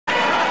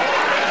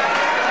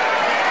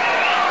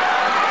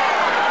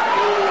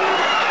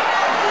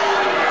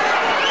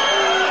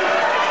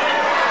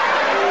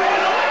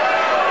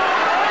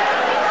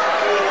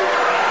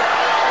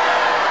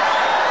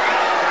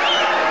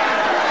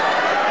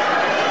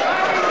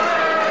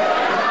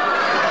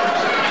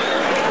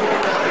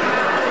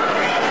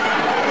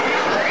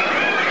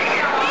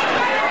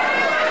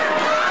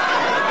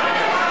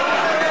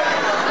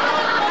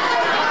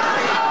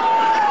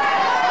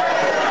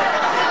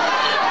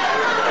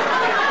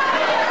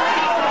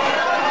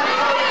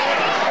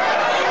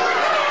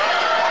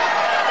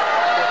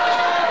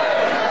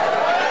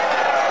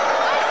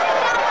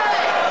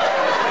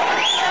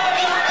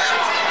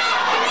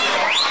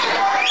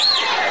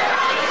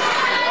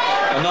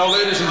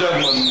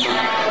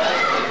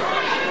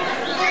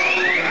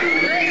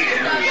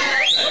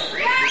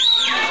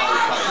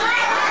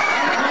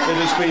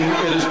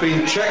It has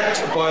been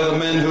checked by the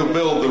men who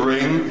build the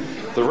ring.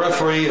 The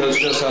referee has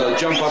just had a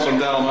jump up and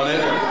down on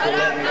it.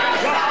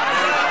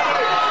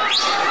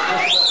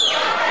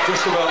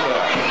 Just about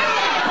there.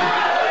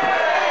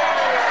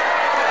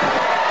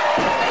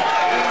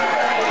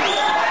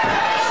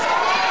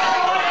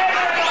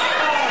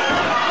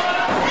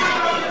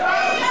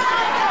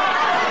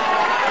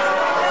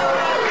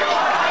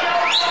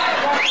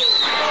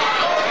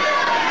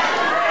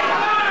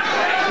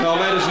 Now,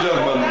 ladies and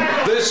gentlemen,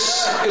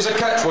 this is a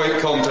catchweight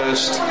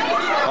contest,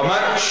 a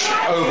match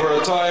over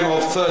a time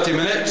of 30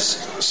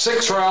 minutes,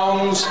 6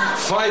 rounds,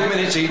 5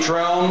 minutes each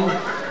round,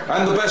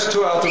 and the best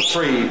 2 out of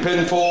 3,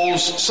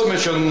 pinfalls,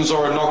 submissions,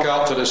 or a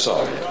knockout to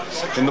decide.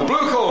 In the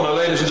blue corner,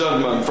 ladies and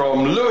gentlemen,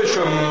 from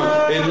Lewisham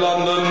in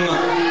London,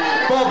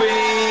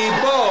 Bobby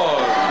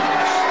Barnes.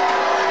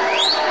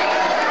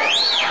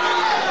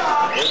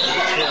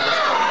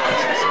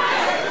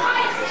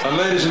 And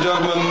ladies and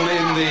gentlemen,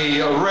 in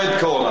the red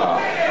corner,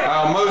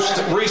 our most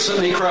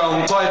recently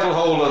crowned title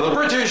holder, the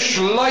British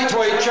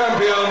lightweight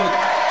champion,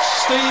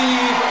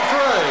 Steve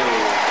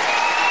Gray.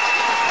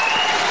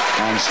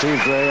 And Steve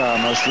Gray, our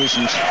most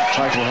recent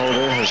title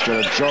holder, has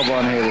got a job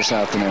on here this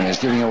afternoon. He's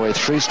giving away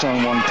 3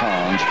 stone 1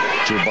 pound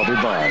to Bobby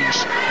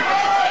Barnes.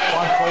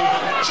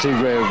 Steve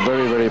Gray, a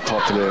very, very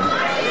popular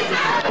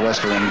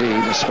wrestler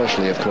indeed,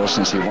 especially, of course,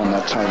 since he won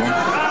that title.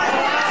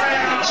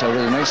 So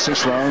over the next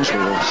 6 rounds, we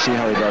will see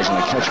how he does in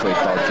a catchweight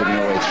bout, giving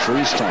away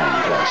 3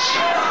 stone plus.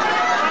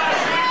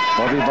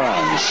 Bobby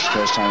Barnes,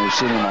 first time we've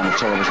seen him on the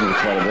television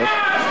quite a bit.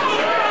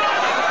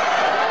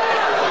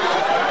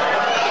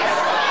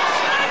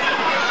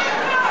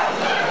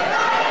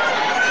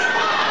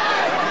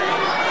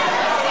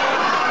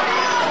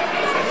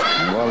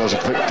 And while there's a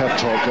quick pep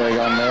talk going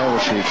on there,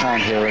 which we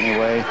can't hear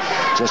anyway,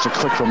 just a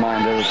quick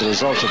reminder that the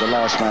result of the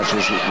last match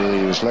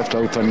was left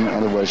open, in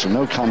other words,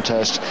 no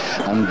contest,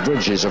 and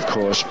Bridges, of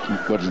course,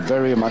 would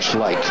very much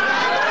like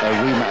a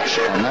rematch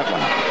on that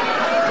one.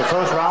 The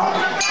first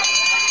round?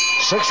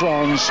 6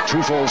 rounds,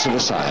 2 falls to the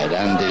side,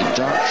 and the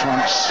dark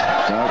trunks,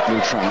 dark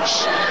blue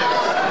trunks,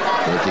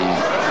 with the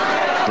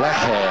black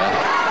hair,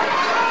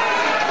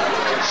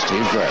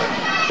 Steve Gray.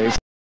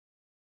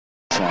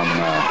 From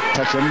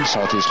Peckham,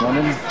 Southeast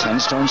London, 10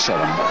 stone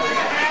 7.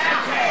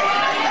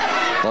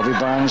 Bobby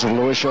Barnes of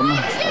Lewisham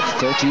at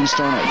 13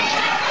 stone 8.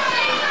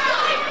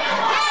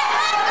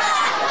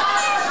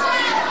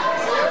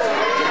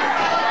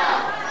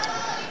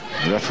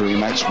 The referee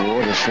Max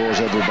Ward assures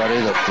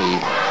everybody that the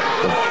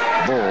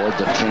board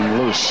that came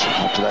loose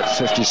after that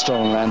 50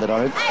 stone landed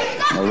on it,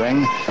 the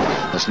ring,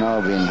 has now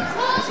been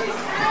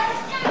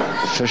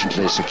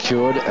efficiently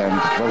secured, and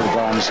Bobby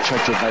Barnes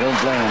checked it. I don't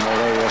blame him,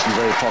 although he wasn't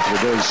very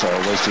popular doing so,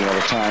 wasting a lot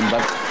of time,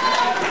 but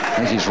I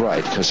think he's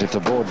right, because if the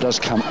board does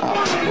come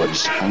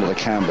upwards under the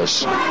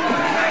canvas, it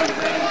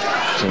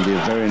can be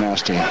a very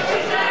nasty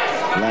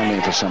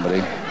landing for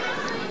somebody.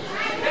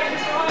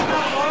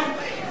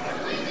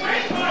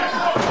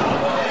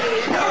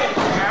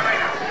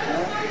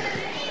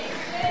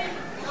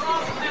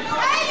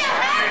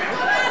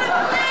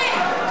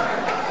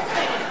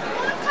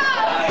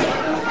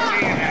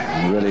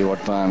 Really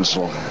what Barnes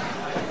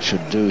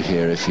should do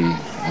here, if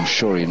I'm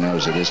sure he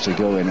knows it, is to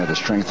go in with the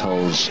strength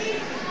holds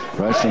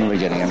right from the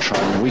beginning and try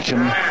and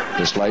weaken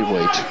this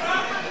lightweight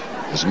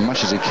as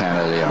much as he can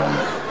early on.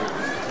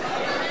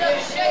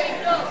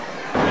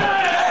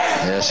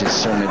 Yes, he's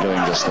certainly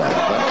doing just that,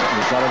 but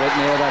he got a bit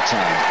near that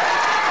time.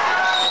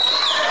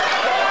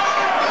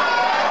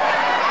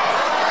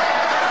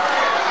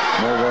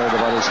 More worried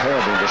about his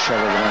hair being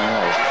disheveled than anything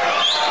else.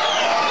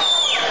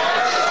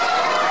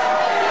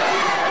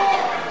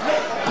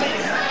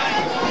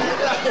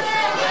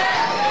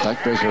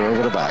 Backbreaker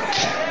over the back,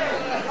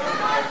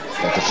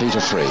 but the feet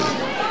are free,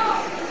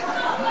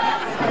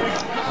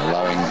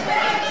 allowing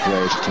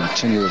Gray to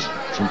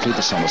complete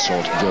the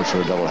somersault and go for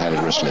a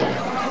double-handed wrist lever.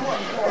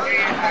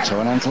 Toe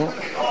and ankle,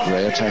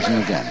 Gray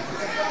attacking again.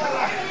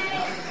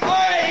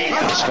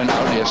 Spin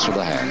out, yes, with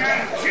the hand.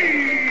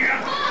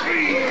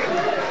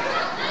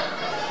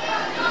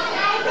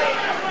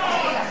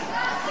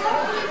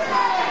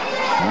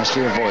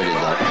 Nicely avoided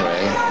that,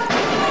 Gray,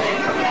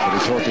 but he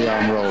caught the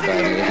arm roll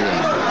badly at the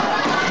end.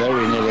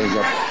 Very nearly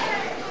got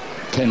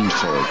pinned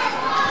for it.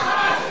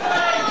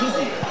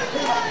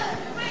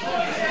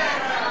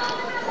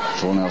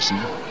 Full Nelson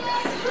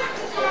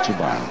to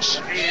Barnes.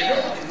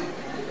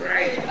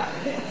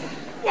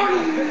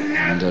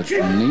 And a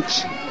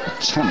neat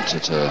attempt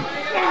at a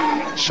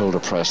shoulder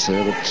press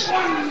there, but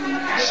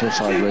so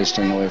far Gray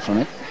staying away from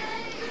it.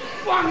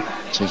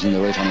 Taking the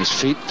weight on his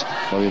feet,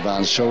 Bobby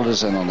Barnes'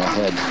 shoulders, and on the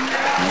head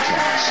and the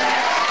calves.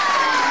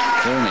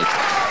 Very neat.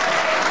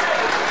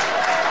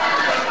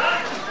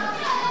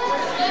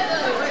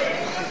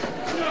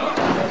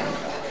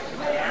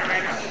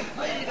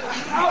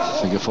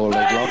 Figure 4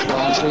 leg lock.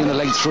 Barnes leading the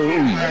leg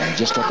through.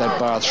 Just got that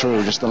bar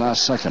through just the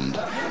last second.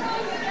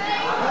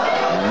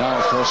 And now,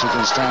 of course, he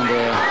can stand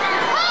there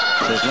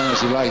for as long as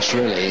he likes,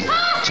 really.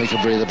 Take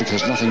a breather,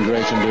 because nothing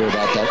Gray can do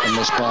about that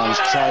unless Barnes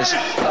tries.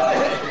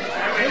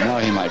 Now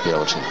he might be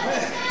able to.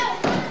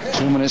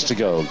 2 minutes to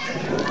go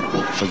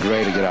for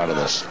Gray to get out of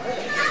this.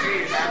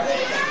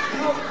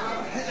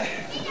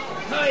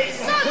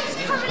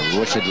 A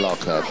wicked lock,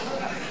 that.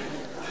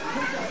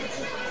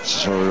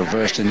 Sort of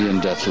reversed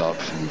Indian death lock.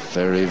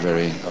 Very,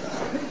 very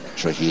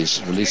tricky.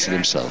 He's released it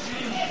himself.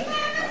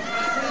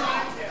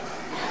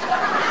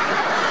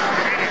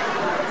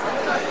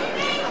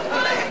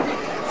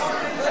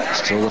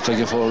 Still the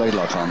figure 4 leg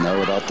lock on though,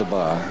 without the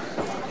bar.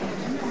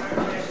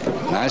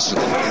 Nice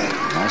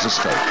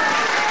escape.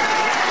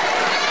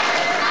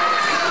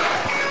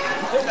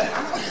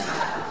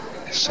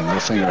 Single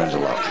finger into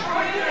lock.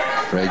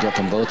 Gray got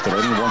them both, but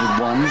only wanted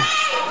one.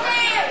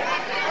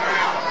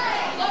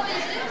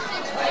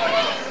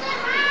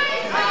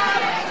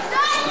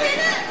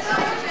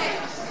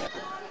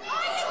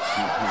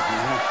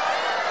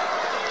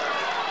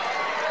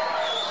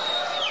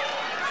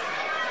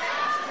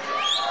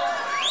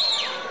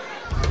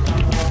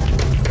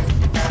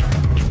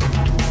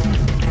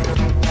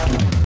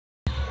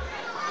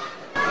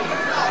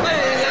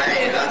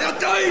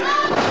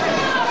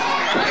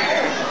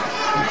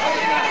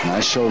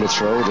 Nice shoulder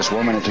throw, just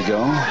 1 minute to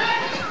go,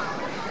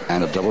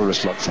 and a double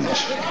wrist lock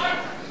finish to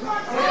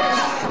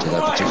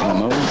that particular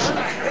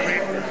move.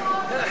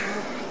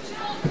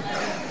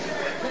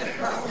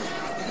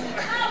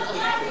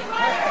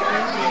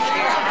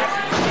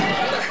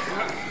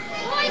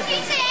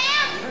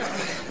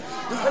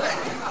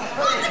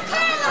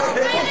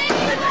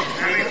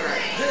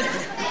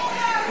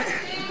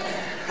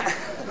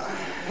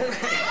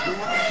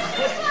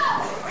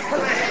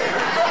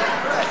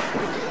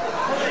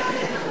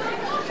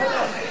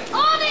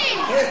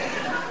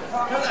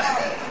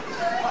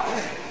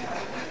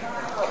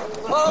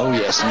 Oh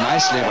yes,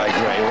 nicely by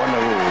Gray.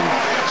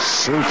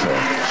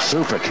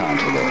 Super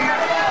counter there.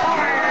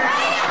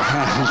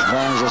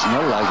 Barnes does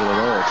not like it at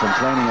all,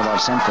 complaining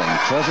about something.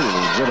 Perfectly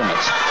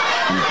legitimate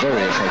and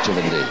very effective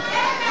indeed.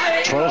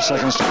 12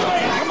 seconds to go.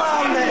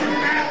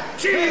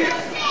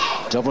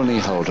 Double knee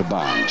hold to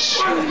Barnes.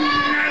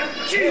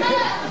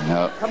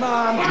 No,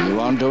 he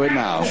won't do it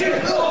now.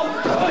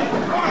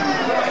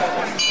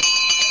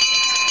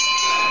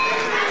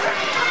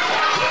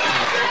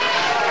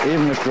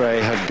 Even if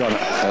Gray hadn't got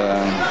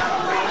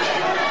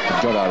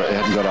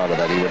out of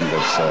that, he wouldn't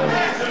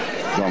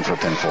have gone for a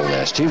pinfall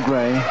there. Steve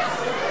Gray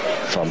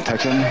from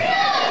Peckham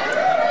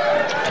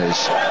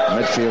plays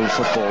midfield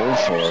football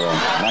for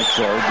Mike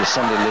Crowe, the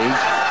Sunday League.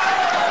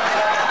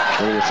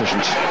 Very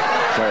efficient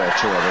player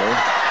too, I believe.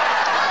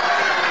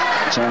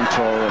 Turned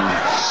pro in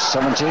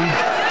 70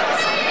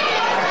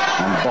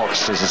 and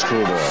boxed as a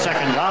schoolboy.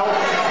 Second out,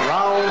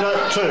 round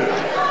 2.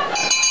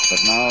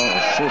 But now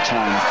a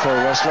full-time pro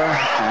wrestler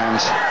and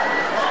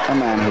a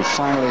man who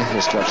finally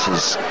has got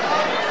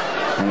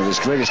one of his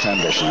greatest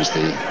ambitions,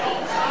 the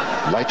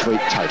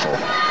lightweight title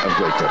of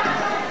Great Britain.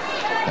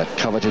 That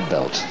coveted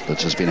belt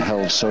that has been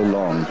held so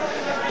long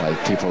by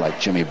people like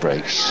Jimmy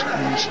Breaks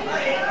and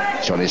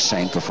Johnny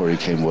Saint before he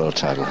became world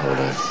title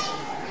holder,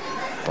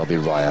 Bobby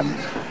Ryan.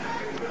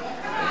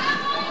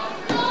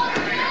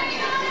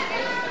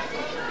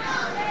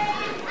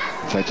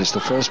 In fact, it's the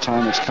first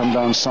time it's come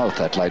down south,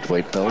 that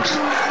lightweight belt,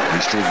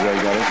 and Steve Gray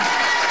got it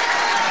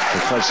for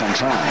quite some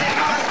time.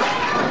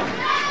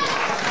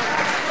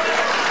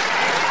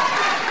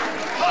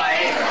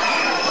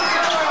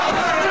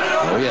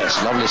 Oh yes,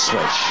 lovely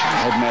switch.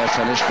 Headmare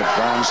finish, but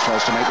Barnes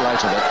tries to make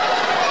light of it.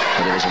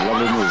 But it was a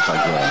lovely move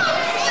by Gray.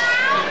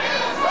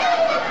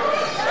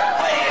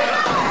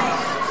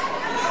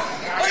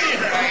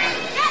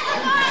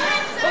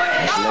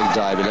 His leg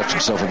dive, he left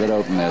himself a bit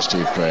open there,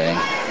 Steve Gray.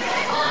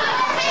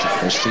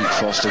 His feet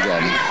crossed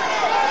again.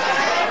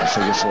 A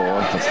figure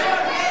 4, but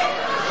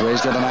Gray's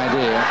got an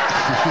idea.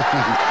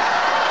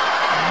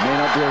 It may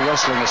not be a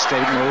wrestling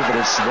escape move, but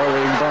it's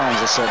worrying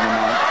Barnes a certain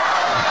amount.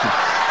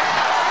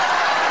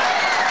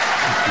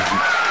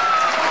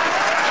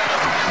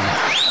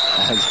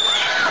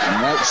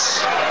 And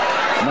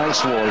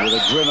Max Ward, with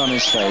a grin on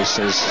his face,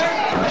 says,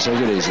 "Now take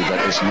it easy,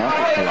 that is not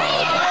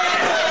allowed."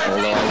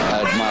 Although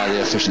I admire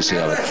the efficiency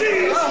of it.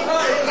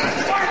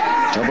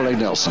 Double leg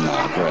Nelson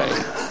now, Gray.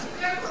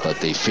 But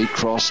the feet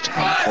crossed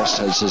and crossed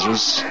head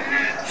scissors.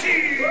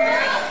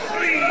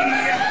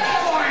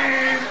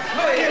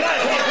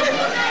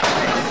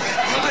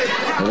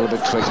 A little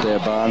bit quick there,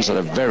 Barnes, and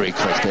a very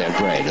quick there,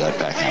 Gray, to that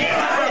backhand.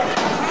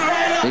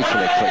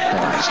 Equally quick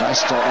Barnes.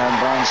 Nice to arm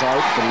Barnes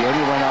out, but he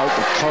only went out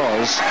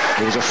because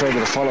he was afraid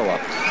of the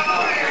follow-up.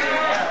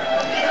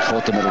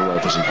 Caught the middle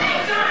rope as he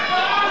went.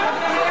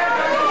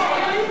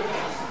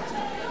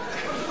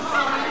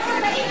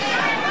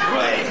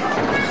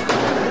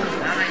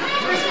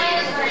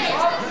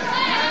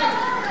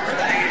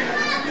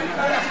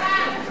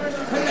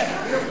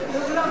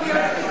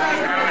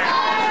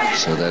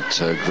 So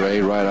that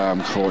Gray right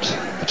arm caught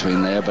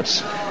between there,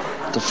 but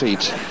the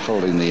feet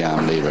holding the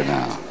arm lever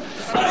now.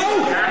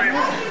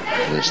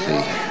 It's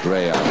the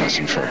Gray arm that's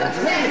in trouble.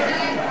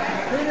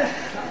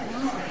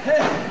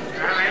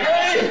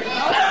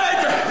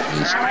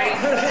 He's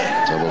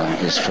double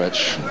ankle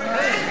stretch.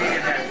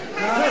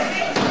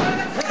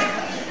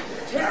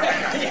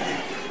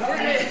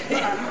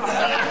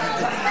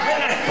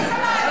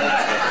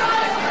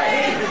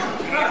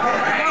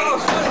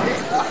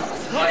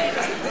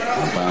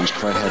 Barnes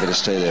quite happy to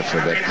stay there for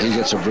a bit. He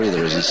gets a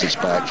breather as he sits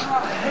back,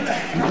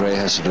 and Gray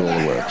has to do all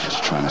the work.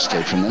 Just try and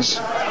escape from this.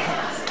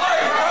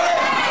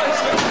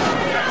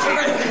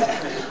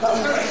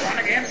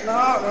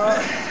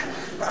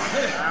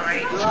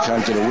 If you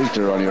can't get a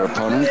weaker on your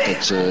opponent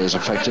that is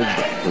effective,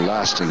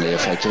 lastingly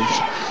effective,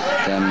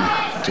 then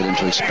get him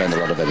to expend a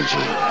lot of energy.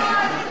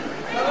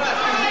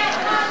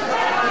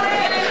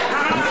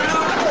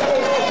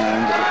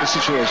 And the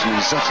situation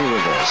is exactly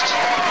reversed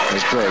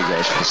as Gray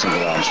goes for the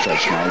single arm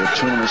stretch now with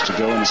 2 minutes to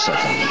go in the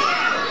second.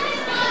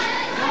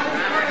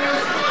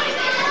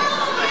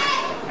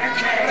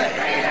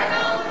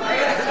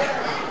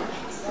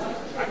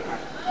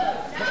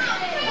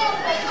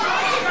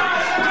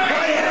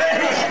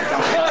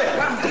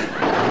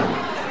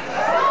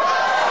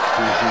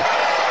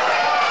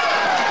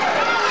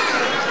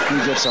 He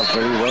gets up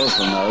very well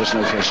from those,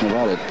 no question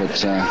about it,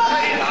 but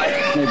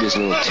maybe he's a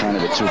little tiny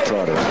bit too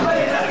proud of it.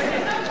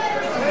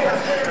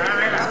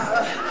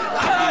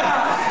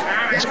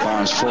 It's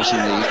Barnes forcing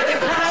the...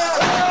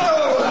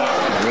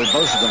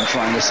 both of them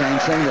trying the same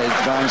thing.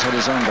 Barnes had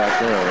his own back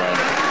there, all right.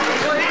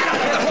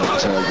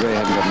 But Gray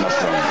hadn't got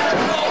enough room.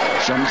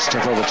 Jumps,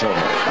 took over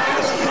total.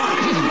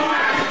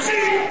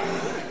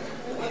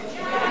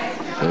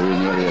 Very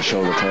nearly a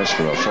shoulder press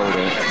for a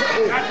folder.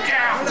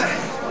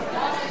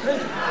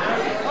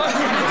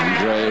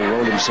 Gray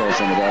rolled himself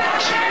into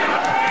that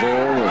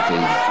ball with the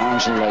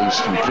arms and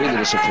legs completely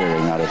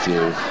disappearing out of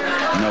view.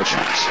 No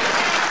chance.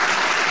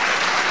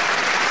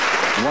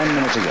 1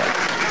 minute to go.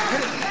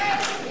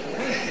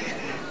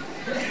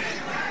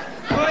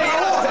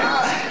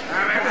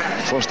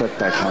 Forced that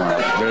back hammer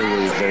out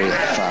very, very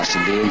fast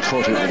indeed and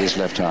caught it with his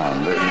left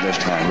arm.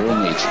 Left hand, real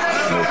neat.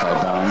 Move by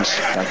Barnes.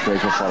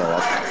 Backbreaker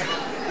follow-up.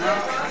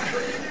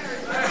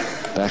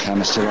 Back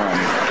hammer still on.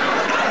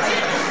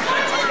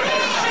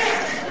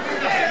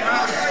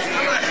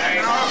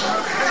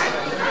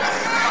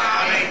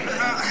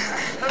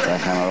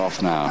 Hammer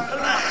off now.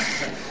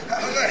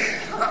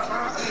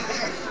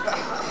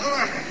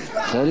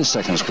 30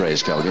 seconds,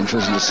 Gray's got. It'll be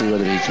interesting to see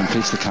whether he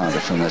completes the counter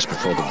from this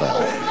before the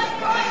bell.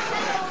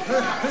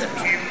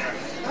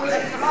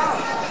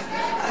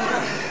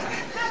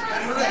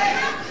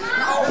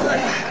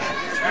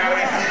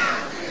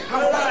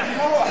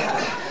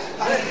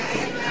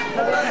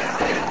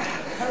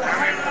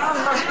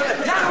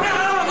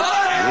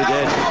 He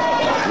did.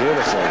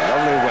 Beautiful.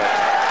 Lovely whip.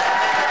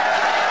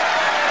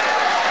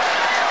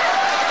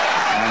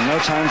 No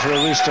time for a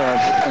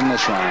restart in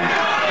this round.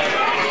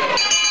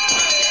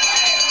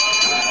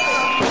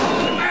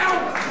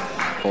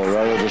 Or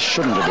rather, there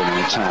shouldn't have been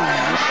any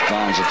time if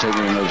Barnes had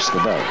taken a notice of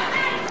the bell.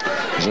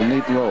 There's a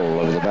neat roll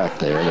over the back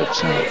there that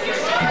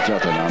he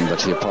got it on,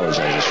 but he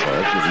apologizes for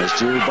it. It was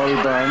due Bobby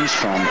Barnes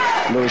from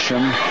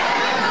Lewisham.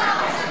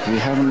 We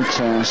haven't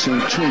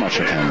seen too much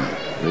of him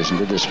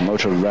recently, this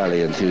motor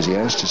rally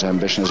enthusiast. His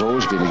ambition has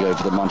always been to go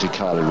to the Monte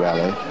Carlo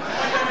rally,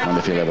 and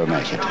if he'll ever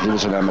make it. He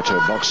was an amateur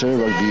boxer,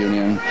 rugby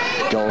union,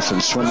 golf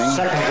and swimming.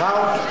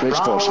 Great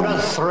sportsman.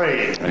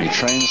 And he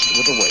trains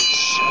with the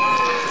weights.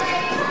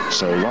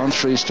 So round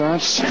 3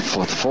 starts,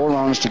 with 4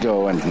 rounds to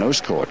go and no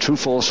score. 2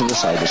 falls to the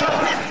side this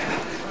ball.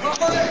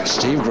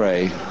 Steve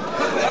Gray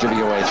giving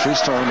away 3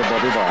 stone to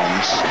Bobby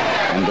Barnes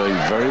and doing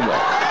very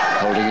well,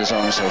 holding his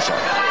own so far.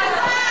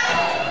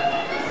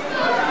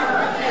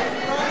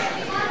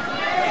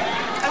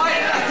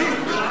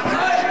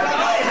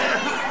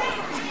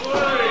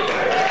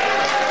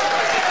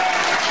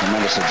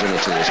 Tremendous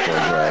agility, this boy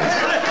Gray.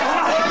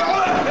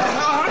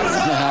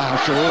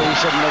 He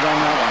shouldn't have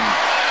done that one.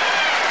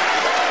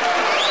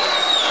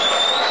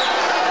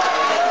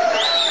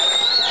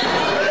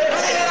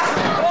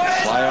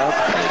 Fly up,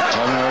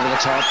 turn her over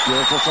the top,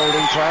 beautiful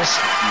folding press.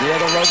 The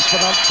other ropes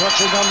but not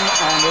touching them,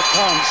 and it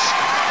counts.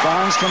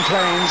 Barnes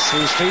complains,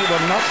 his feet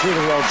were not through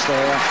the ropes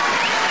there.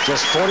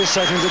 Just 40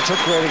 seconds it took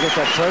Gray to get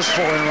that first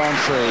 4 in round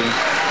 3.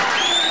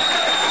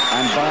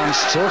 And Barnes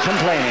still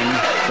complaining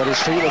that his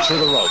feet were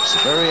through the ropes.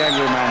 Very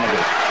angry man of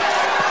it.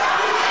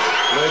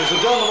 Ladies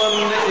and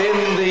gentlemen, in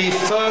the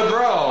 3rd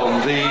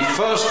round, the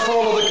first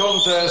fall of the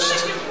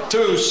contest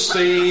to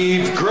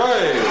Steve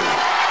Gray.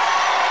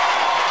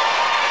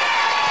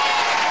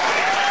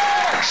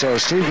 So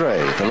Steve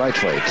Gray, the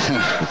lightweight,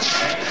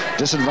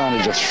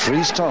 disadvantage of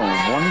 3 stone,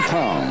 1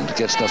 pound,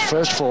 gets the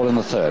first fall in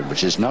the 3rd,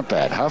 which is not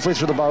bad. Halfway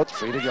through the bout,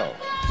 3 to go.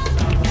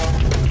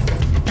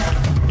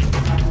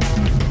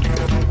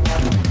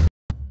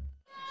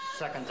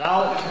 Seconds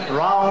out,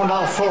 round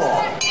 4.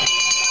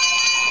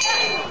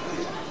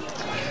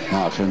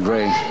 Now, can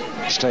Gray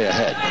stay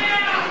ahead?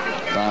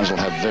 Barnes will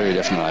have very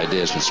different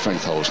ideas with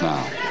strength holds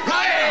now.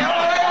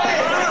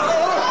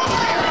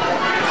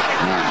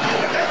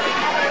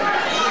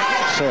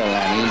 Fair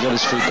landing, he got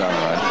his feet down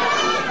right.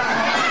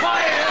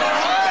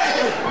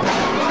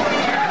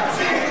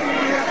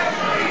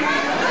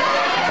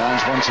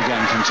 Barnes once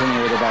again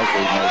continue with the back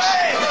weakness.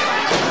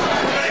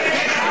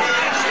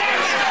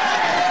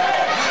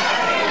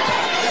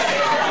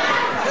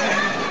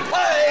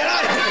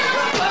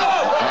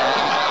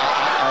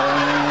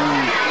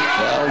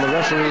 Well, the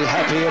referee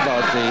happy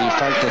about the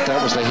fact that that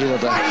was the heel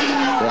of the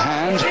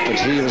hand, but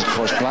he was, of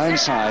course,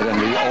 blindside, and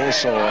we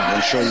also,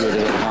 I'll show you a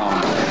little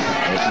pound.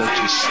 It looked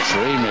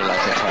extremely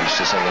like a punch,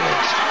 to say the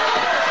least.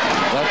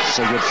 That's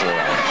a good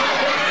forearm.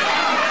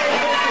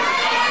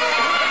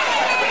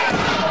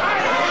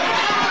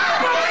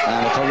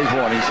 And a public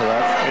warning for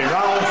that. In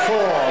round 4,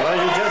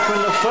 ladies and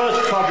gentlemen, the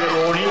first public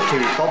warning to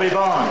Bobby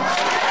Barnes.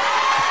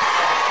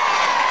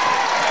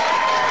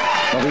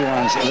 Bobby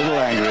Barnes a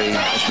little angry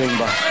at being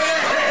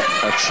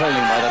trailing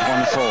by that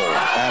one fall,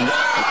 and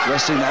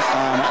resting that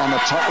arm on the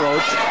top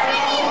rope.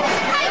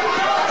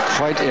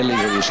 Quite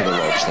illegal use of the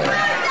ropes there.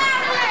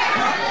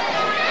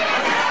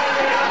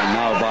 And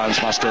now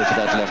Barnes must go for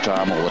that left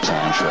arm all the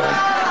time, surely.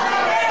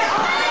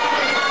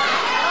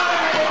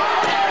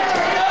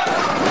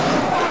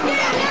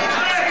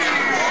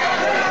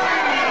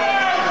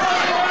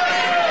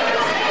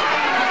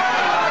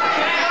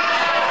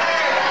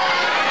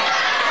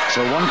 So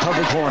one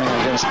public warning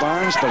against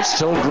Barnes, but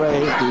still Gray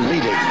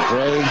leading.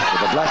 Gray with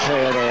the black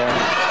hair there,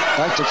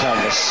 back to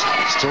canvas,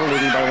 still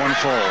leading by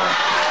 1-4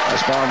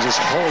 as Barnes is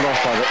hauled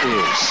off by the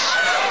ears.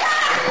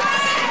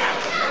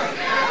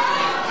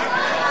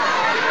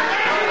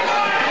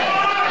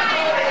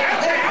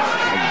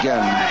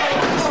 Again,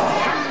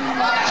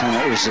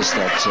 cannot resist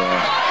that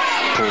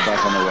pull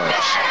back on the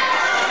ropes.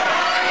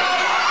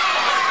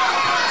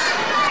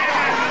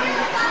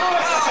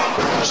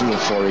 2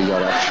 or 4 he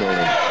got up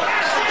shortly.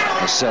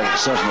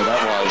 Certainly that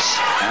was,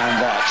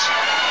 and that.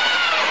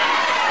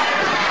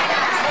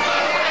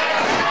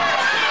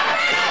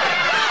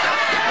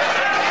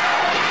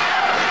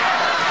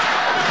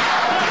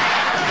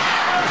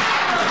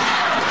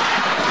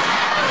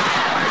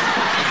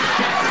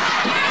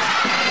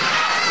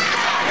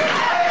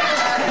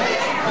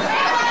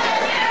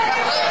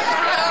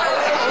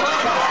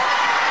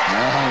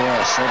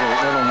 Yes,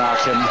 that'll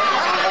knock him,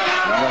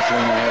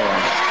 ruffling the hair.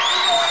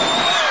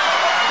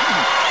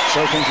 So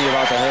thinking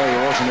about the hair,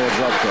 you also need a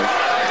drop kick.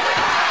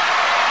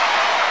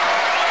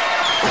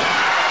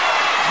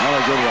 Another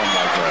good one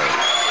by Gray.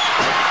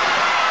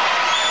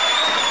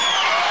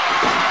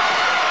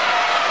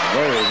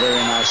 Very,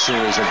 very nice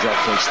series of drop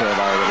kicks there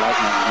by the light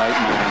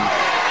man.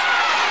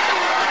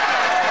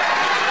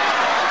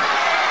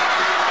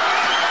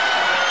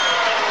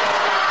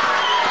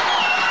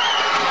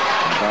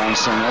 Barnes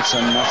saying, that's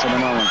enough in a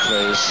moment,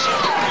 please.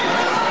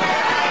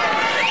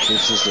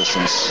 Keeps his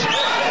distance.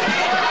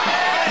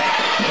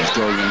 He's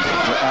going in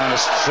and a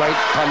straight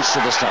punch to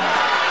the stomach.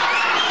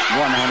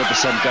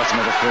 100%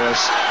 definite, of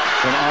course,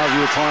 from our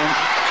viewpoint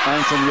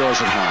and from yours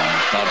at home.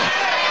 But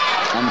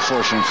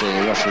unfortunately,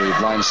 the referee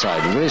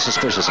blindside. Really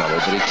suspicious of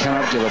it, but he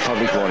cannot give a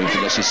public warning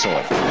unless he saw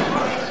it.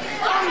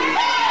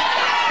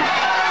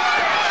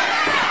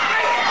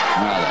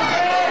 Now then.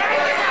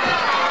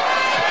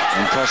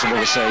 Impossible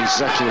to say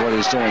exactly what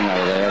he's doing out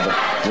of there, but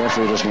the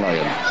referee doesn't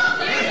like him.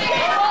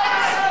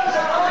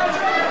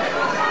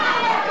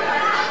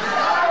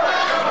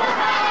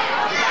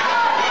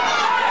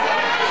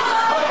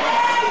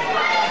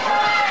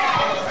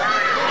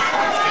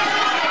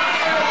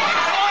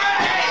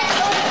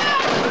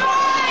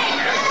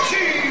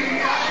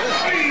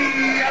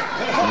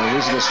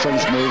 The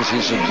strength moves he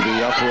should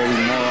be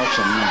operating more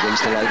often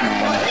against the light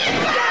man.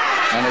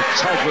 And a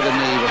tug with a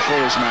knee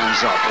before his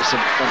man's up. It's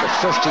about the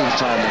 15th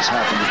time that's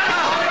happened.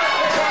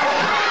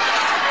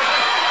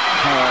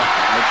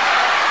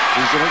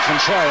 He's going to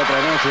try it, but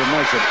I don't know if he'll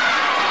make it.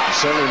 He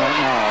certainly won't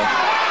now.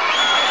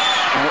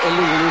 And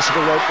illegal use of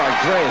the rope by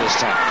Gray this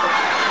time.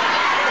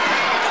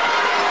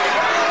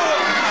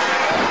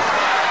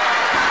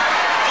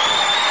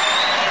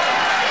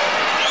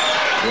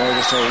 Gray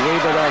just a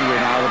wee bit angry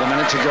now with a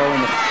minute to go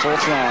in the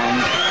 4th round.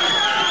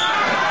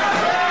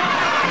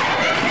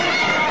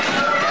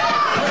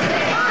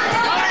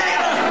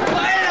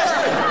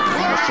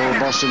 And a full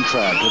Boston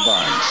crowd for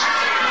Barnes.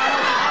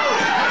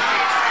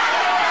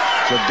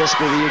 Could this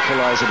be the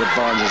equalizer that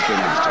Barnes has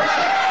been after?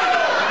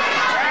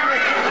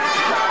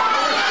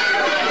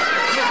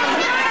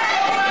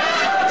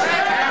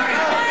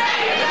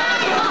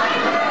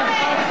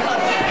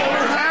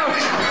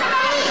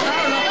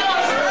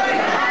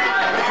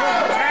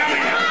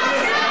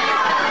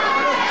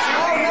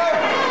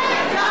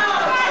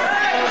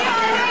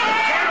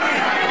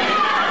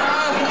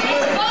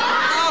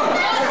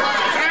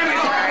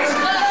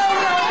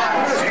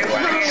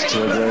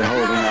 Still Gray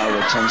holding now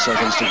with 10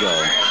 seconds to go.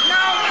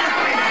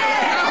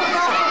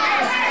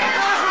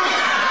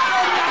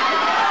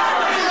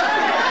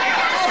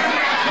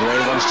 Gray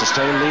wants to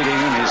stay leading,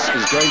 and he's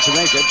going to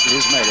make it.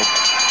 He's made it.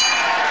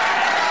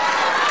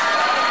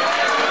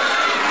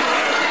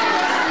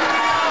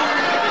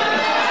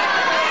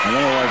 I don't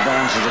know why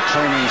Barnes is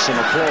claiming some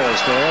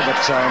applause there,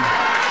 but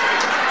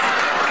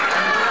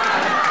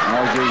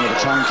arguing with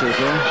the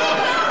timekeeper,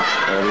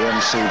 the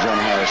MC John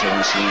Harris, I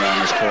think, sitting down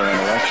his corner on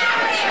the left.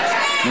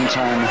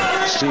 Meantime,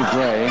 Steve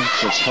Gray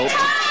gets help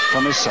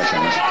from his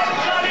second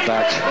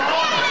back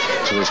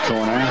to his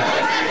corner,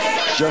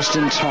 just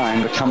in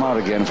time to come out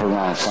again for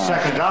round 5.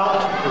 Second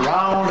out,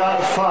 round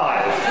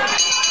 5.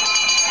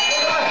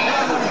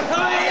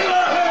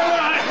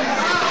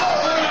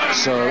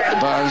 So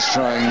Barnes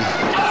trying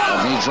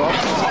a knee drop.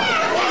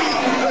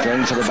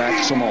 Going for the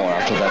back some more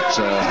after that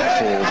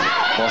for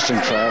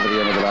Boston Crab at the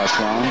end of the last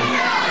round.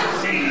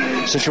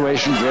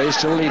 Situation, Gray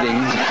still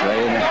leading.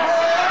 Gray and the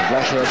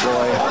black-haired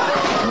boy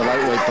in the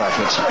lightweight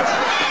bracket.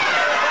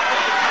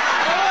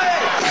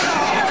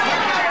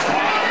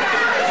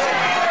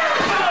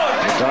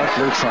 The dark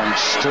blue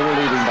trunks still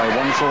leading by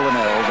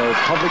 1-4-0, though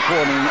public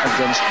warning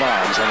against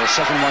Barnes. And the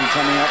second one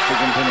coming up, he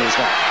continues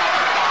that.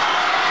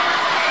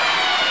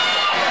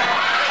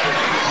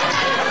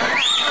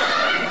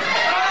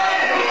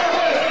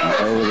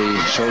 Over the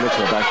shoulder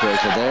for a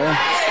backbreaker there.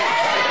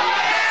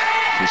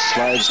 He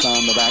slides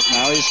down the back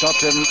now. He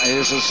stopped him.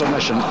 Here's a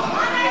submission.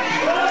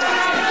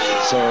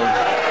 So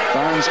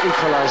Barnes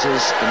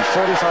equalizes in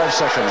 45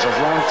 seconds of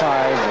round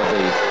 5 with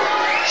the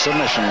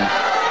submission.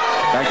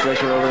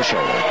 Backbreaker over the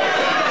shoulder.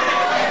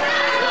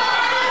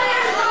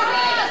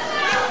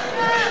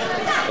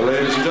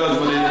 Ladies and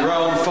gentlemen, in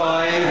round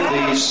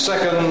 5, the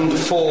second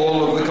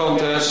fall of the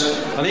contest,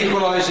 an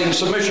equalizing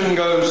submission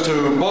goes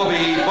to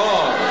Bobby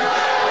Barnes.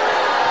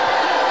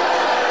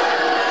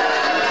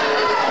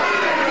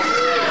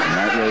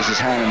 His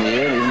hand in the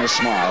air, even a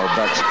smile,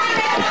 but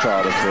the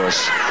crowd, of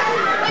course,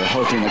 were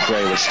hoping that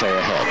Gray would stay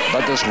ahead.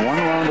 But there's one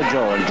round to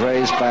go, and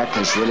Gray's back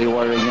is really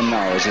worrying him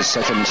now as his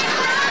second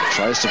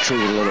tries to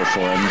treat it a little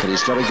for him, but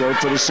he's got to go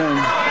pretty soon.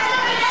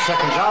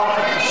 Seconds out,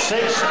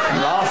 6,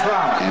 last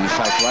round. In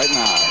fact, right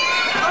now,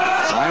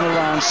 final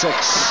round 6.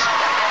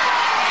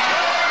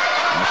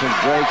 I think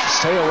Gray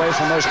stay away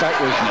from those back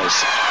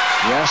weakness.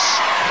 Yes,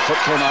 the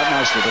foot came out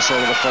nicely, the sole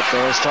of the foot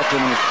there, stopped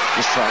him in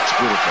his tracks,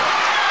 beautiful.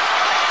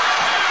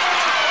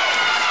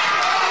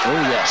 Oh,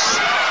 yes.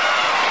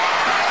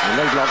 The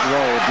leg lock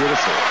roll,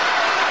 beautiful.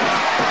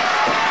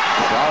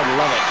 Crowd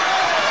love it.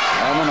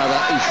 And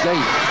another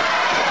escape.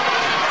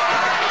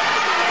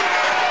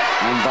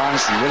 And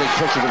Barnes really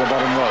quickly to the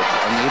bottom rope.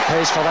 And he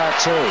pays for that,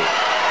 too.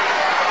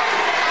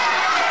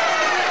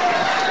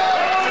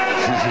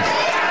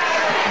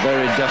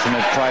 Very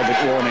definite private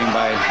warning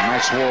by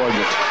Max Ward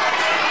that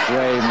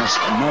Gray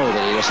must know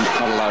that he isn't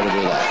not allowed to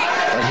do that.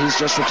 But he's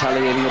just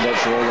retaliating a bit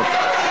for all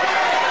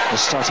the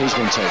stuff he's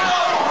been taking.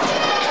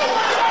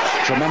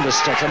 Tremendous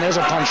stick, and there's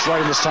a punch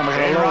right in the stomach,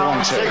 and a low one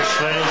too. 6,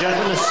 ladies and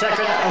gentlemen, the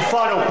second and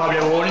final public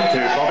warning to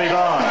Bobby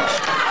Barnes.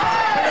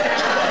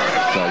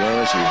 So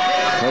there's you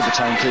heard the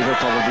timekeeper,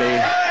 probably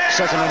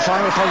second and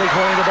final public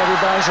warning to Bobby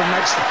Barnes, and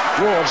Max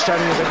Ward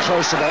standing a bit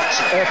close to that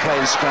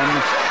airplane spin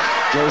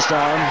goes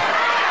down,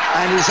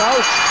 and he's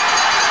out.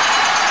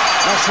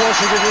 Max Ward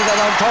should do that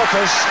on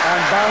purpose,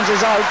 and Barnes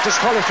is out,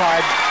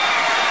 disqualified.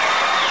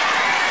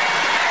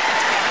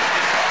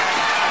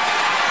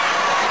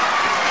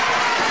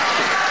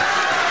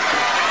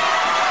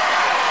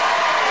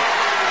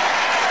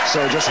 So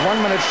just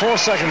 1 minute, 4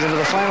 seconds into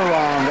the final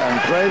round, and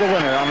Gray the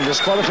winner on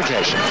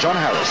disqualification. John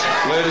Harris.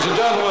 Ladies and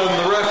gentlemen,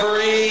 the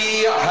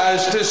referee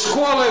has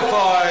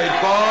disqualified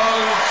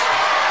Barnes.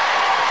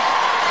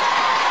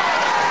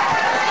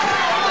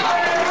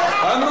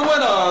 And the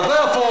winner,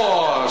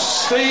 therefore,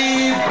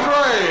 Steve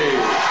Gray.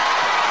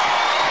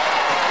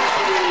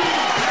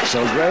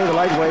 So Gray, the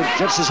lightweight,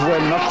 gets his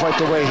win, not quite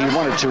the way he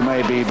wanted to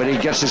maybe, but he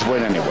gets his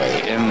win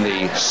anyway in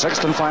the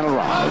 6th and final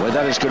round. With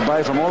that, it's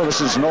goodbye from all of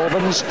us in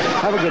Albans.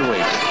 Have a good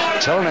week.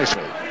 Till next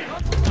week.